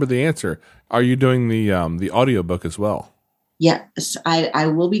don't remember the answer. Are you doing the audiobook as well? Yes, I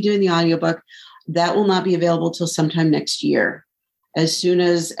will be doing the audiobook. That will not be available till sometime next year. As soon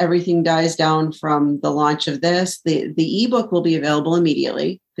as everything dies down from the launch of this, the ebook will be available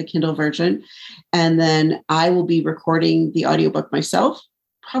immediately, the Kindle version. And then I will be recording the audiobook myself,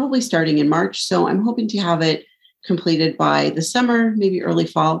 probably starting in March. So I'm hoping to have it completed by the summer, maybe early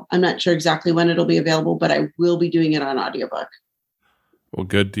fall. I'm not sure exactly when it'll be available, but I will be doing it on audiobook. Well,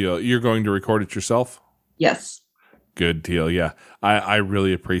 good deal. You're going to record it yourself? Yes. Good deal. Yeah. I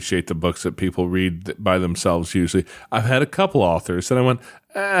really appreciate the books that people read by themselves usually. I've had a couple authors and I went,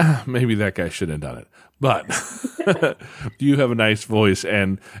 maybe that guy shouldn't have done it. But you have a nice voice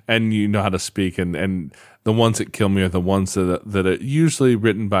and you know how to speak. And the ones that kill me are the ones that are usually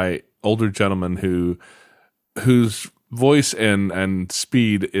written by older gentlemen whose voice and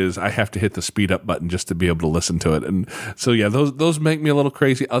speed is, I have to hit the speed up button just to be able to listen to it. And so, yeah, those make me a little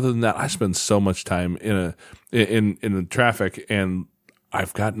crazy. Other than that, I spend so much time in the traffic and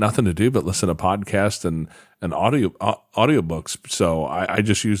I've got nothing to do but listen to podcasts and audiobooks. So I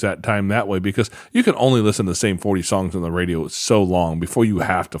just use that time that way because you can only listen to the same 40 songs on the radio so long before you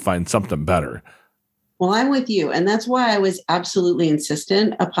have to find something better. Well, I'm with you. And that's why I was absolutely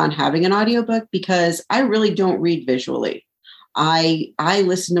insistent upon having an audiobook because I really don't read visually. I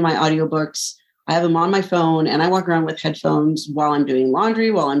listen to my audiobooks. I have them on my phone and I walk around with headphones while I'm doing laundry,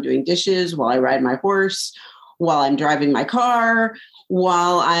 while I'm doing dishes, while I ride my horse, while I'm driving my car,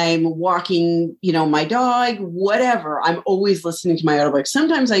 while I'm walking, my dog, whatever. I'm always listening to my audiobooks.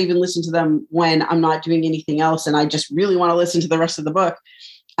 Sometimes I even listen to them when I'm not doing anything else and I just really want to listen to the rest of the book.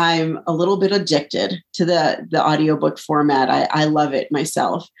 I'm a little bit addicted to the audiobook format. I love it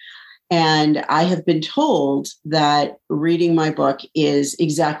myself. And I have been told that reading my book is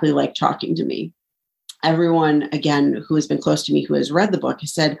exactly like talking to me. Everyone, again, who has been close to me, who has read the book,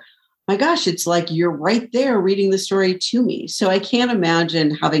 has said, my gosh, it's like you're right there reading the story to me. So I can't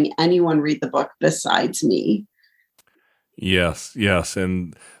imagine having anyone read the book besides me. Yes, yes,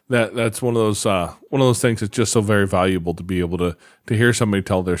 and that's one of those things that's just so very valuable to be able to hear somebody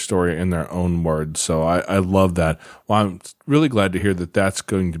tell their story in their own words. So I love that. Well, I'm really glad to hear that that's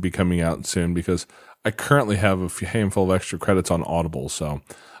going to be coming out soon, because I currently have a handful of extra credits on Audible. So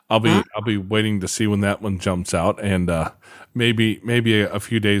I'll be waiting to see when that one jumps out, and maybe a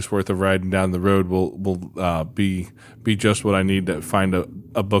few days worth of riding down the road will be just what I need to find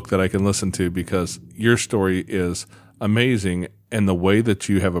a book that I can listen to, because your story is amazing, and the way that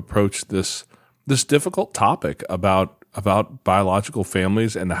you have approached this difficult topic about biological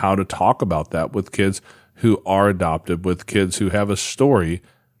families and how to talk about that with kids who are adopted, with kids who have a story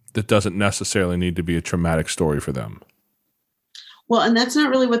that doesn't necessarily need to be a traumatic story for them. Well, and that's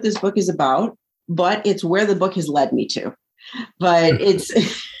not really what this book is about, but it's where the book has led me to. But it's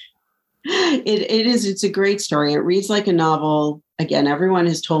it's a great story. It reads like a novel. Again, everyone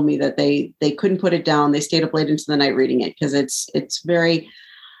has told me that they couldn't put it down. They stayed up late into the night reading it, because it's very,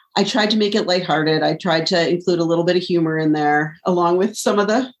 I tried to make it lighthearted. I tried to include a little bit of humor in there, along with some of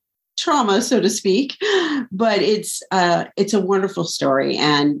the trauma, so to speak. But it's a wonderful story,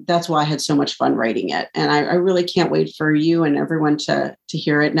 and that's why I had so much fun writing it. And I really can't wait for you and everyone to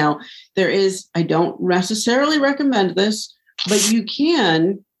hear it. Now, I don't necessarily recommend this, but you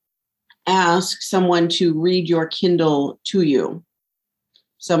can ask someone to read your Kindle to you,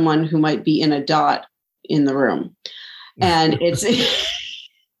 someone who might be in a dot in the room. And it's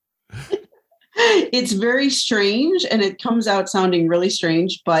very strange, and it comes out sounding really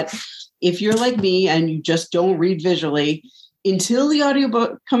strange. But if you're like me and you just don't read visually, until the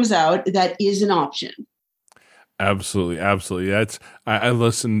audiobook comes out, that is an option. Absolutely. I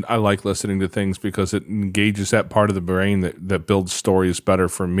like listening to things because it engages that part of the brain that builds stories better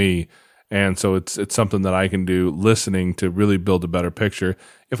for me. And so it's something that I can do listening to really build a better picture.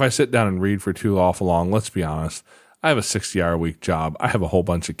 If I sit down and read for too awful long, let's be honest, I have a 60-hour-a-week job. I have a whole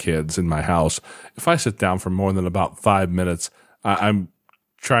bunch of kids in my house. If I sit down for more than about 5 minutes, I'm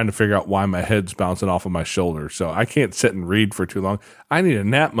trying to figure out why my head's bouncing off of my shoulder. So I can't sit and read for too long. I need a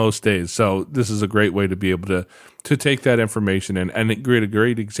nap most days. So this is a great way to be able to take that information and create a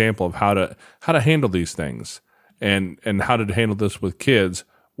great example of how to handle these things and how to handle this with kids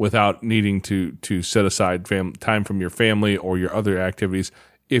without needing to set aside time from your family or your other activities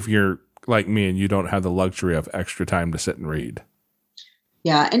if you're like me and you don't have the luxury of extra time to sit and read.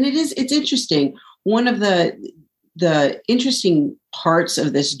 Yeah, and it's interesting. One of the interesting parts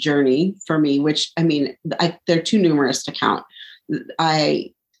of this journey for me, which, I mean, they're too numerous to count.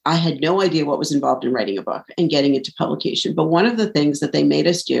 I had no idea what was involved in writing a book and getting it to publication. But one of the things that they made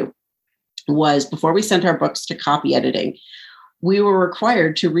us do was, before we sent our books to copy editing, we were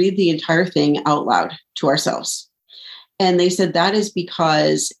required to read the entire thing out loud to ourselves. And they said that is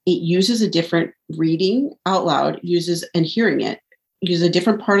because it uses a different reading out loud, and hearing it, uses a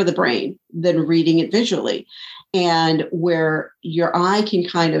different part of the brain than reading it visually. And where your eye can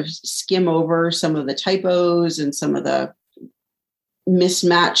kind of skim over some of the typos and some of the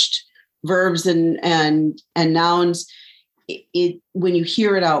mismatched verbs and nouns, when you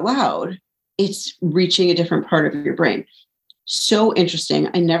hear it out loud, it's reaching a different part of your brain. So interesting.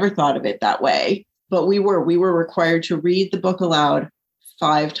 I never thought of it that way, but we were required to read the book aloud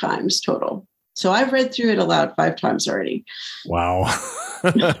 5 times total. So I've read through it aloud 5 times already. Wow.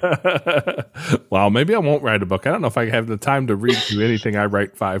 Wow. Maybe I won't write a book. I don't know if I have the time to read through anything I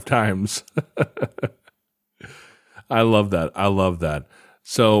write 5 times. I love that.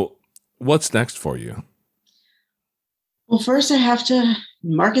 So what's next for you? Well, first I have to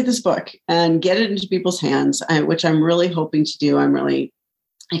market this book and get it into people's hands, which I'm really hoping to do. I'm really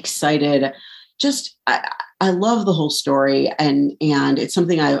excited. I love the whole story, and it's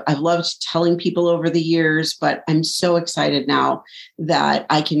something I've loved telling people over the years, but I'm so excited now that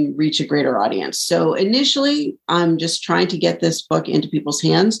I can reach a greater audience. So initially, I'm just trying to get this book into people's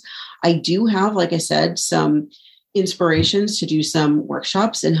hands. I do have, like I said, some inspirations to do some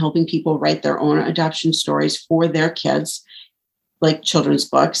workshops and helping people write their own adoption stories for their kids, like children's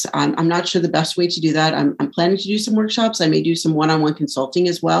books. I'm not sure the best way to do that. I'm planning to do some workshops. I may do some one-on-one consulting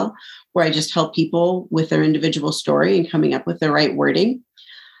as well, where I just help people with their individual story and coming up with the right wording.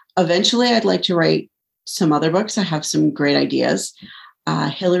 Eventually, I'd like to write some other books. I have some great ideas.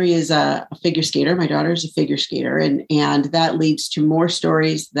 Hillary is a figure skater. My daughter is a figure skater, and that leads to more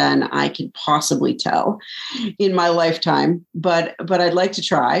stories than I can possibly tell in my lifetime. But I'd like to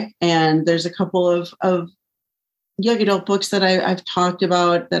try. And there's a couple of young adult books that I've talked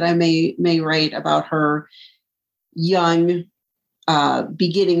about that I may write about her young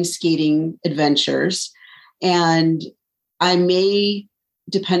beginning skating adventures. And I may,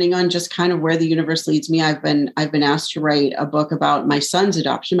 depending on just kind of where the universe leads me, I've been asked to write a book about my son's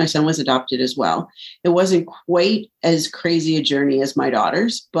adoption. My son was adopted as well. It wasn't quite as crazy a journey as my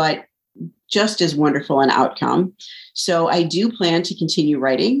daughter's, but just as wonderful an outcome. So I do plan to continue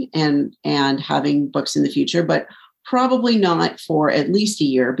writing and having books in the future, but probably not for at least a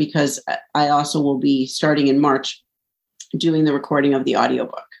year, because I also will be starting in March doing the recording of the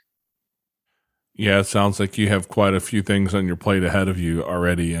audiobook. Yeah, it sounds like you have quite a few things on your plate ahead of you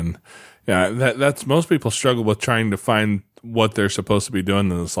already. And yeah, that's most people struggle with trying to find what they're supposed to be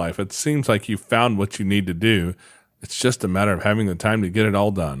doing in this life. It seems like you found what you need to do. It's just a matter of having the time to get it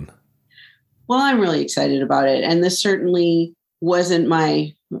all done. Well, I'm really excited about it. And this certainly wasn't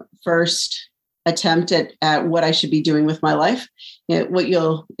my first attempt at what I should be doing with my life. In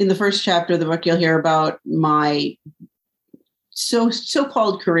the first chapter of the book, you'll hear about my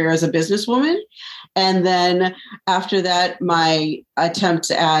so-called career as a businesswoman. And then after that, my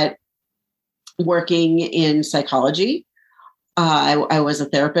attempts at working in psychology. I was a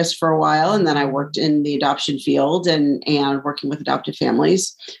therapist for a while, and then I worked in the adoption field and working with adopted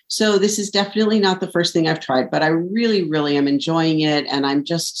families. So this is definitely not the first thing I've tried, but I really, really am enjoying it. And I'm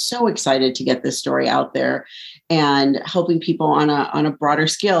just so excited to get this story out there and helping people on a broader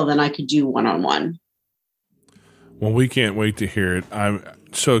scale than I could do one-on-one. Well, we can't wait to hear it. I'm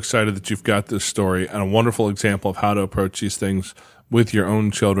so excited that you've got this story and a wonderful example of how to approach these things with your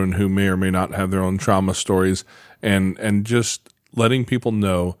own children who may or may not have their own trauma stories, and just letting people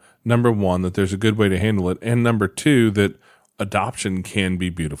know, number one, that there's a good way to handle it, and number two, that adoption can be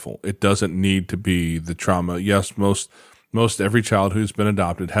beautiful. It doesn't need to be the trauma. Yes, most every child who's been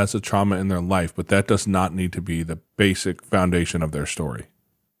adopted has a trauma in their life, but that does not need to be the basic foundation of their story.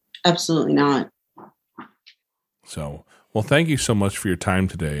 Absolutely not. So, well, thank you so much for your time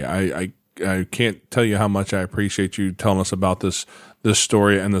today. I can't tell you how much I appreciate you telling us about this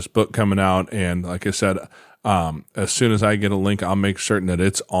story and this book coming out. And like I said, as soon as I get a link, I'll make certain that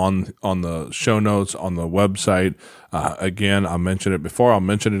it's on the show notes on the website. Again, I mentioned it before. I'll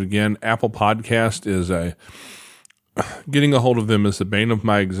mention it again. Apple Podcast is getting a hold of them is the bane of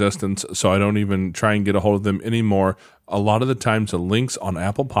my existence, so I don't even try and get a hold of them anymore. A lot of the times the links on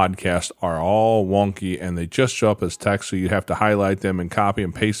Apple Podcast are all wonky and they just show up as text, so you have to highlight them and copy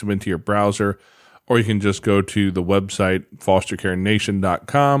and paste them into your browser, or you can just go to the website,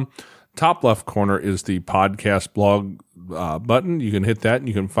 fostercarenation.com. Top left corner is the podcast blog button. You can hit that and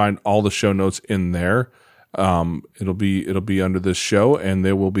you can find all the show notes in there. It'll be under this show, and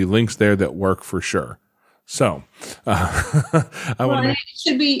there will be links there that work for sure. So, it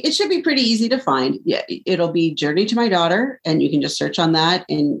should be pretty easy to find. Yeah, it'll be Journey to My Daughter, and you can just search on that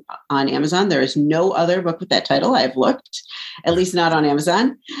on Amazon. There is no other book with that title. I've looked, at least not on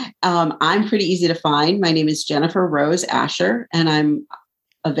Amazon. I'm pretty easy to find. My name is Jennifer Rose Asher, and I'm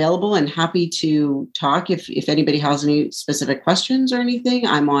available and happy to talk if anybody has any specific questions or anything.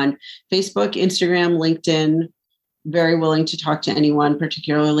 I'm on Facebook, Instagram, LinkedIn. Very willing to talk to anyone,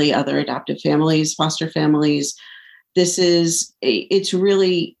 particularly other adoptive families, foster families. It's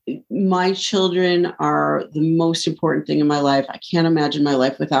really, my children are the most important thing in my life. I can't imagine my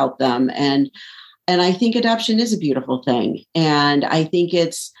life without them. And I think adoption is a beautiful thing. And I think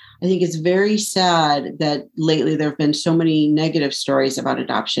it's very sad that lately there have been so many negative stories about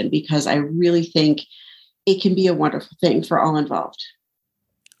adoption, because I really think it can be a wonderful thing for all involved.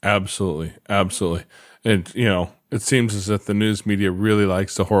 Absolutely. Absolutely. And, it seems as if the news media really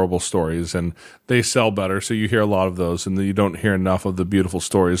likes the horrible stories and they sell better. So you hear a lot of those, and you don't hear enough of the beautiful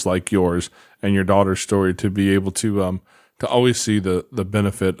stories like yours and your daughter's story to be able to always see the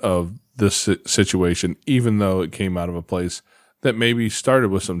benefit of this situation, even though it came out of a place that maybe started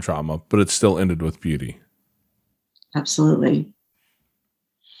with some trauma, but it still ended with beauty. Absolutely.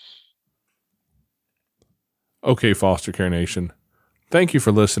 Okay, Foster Care Nation. Thank you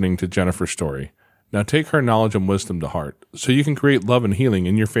for listening to Jennifer's story. Now take her knowledge and wisdom to heart so you can create love and healing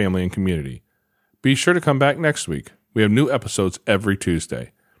in your family and community. Be sure to come back next week. We have new episodes every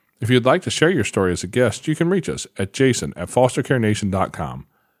Tuesday. If you'd like to share your story as a guest, you can reach us at jason@fostercarenation.com.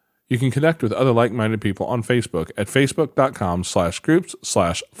 You can connect with other like-minded people on Facebook at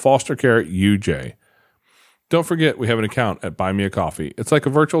facebook.com/groups/fostercareuj. Don't forget, we have an account at Buy Me a Coffee. It's like a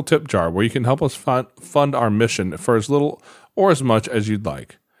virtual tip jar where you can help us fund our mission for as little or as much as you'd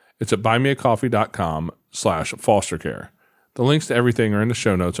like. It's at buymeacoffee.com/fostercare. The links to everything are in the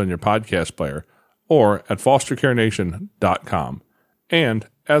show notes on your podcast player or at fostercarenation.com. And,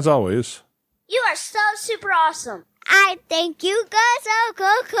 as always, you are so super awesome. I think you guys are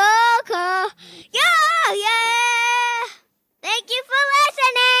cool. Yeah. Thank you for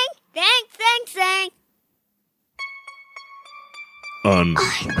listening. Thanks.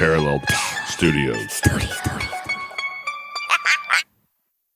 Unparalleled Studios.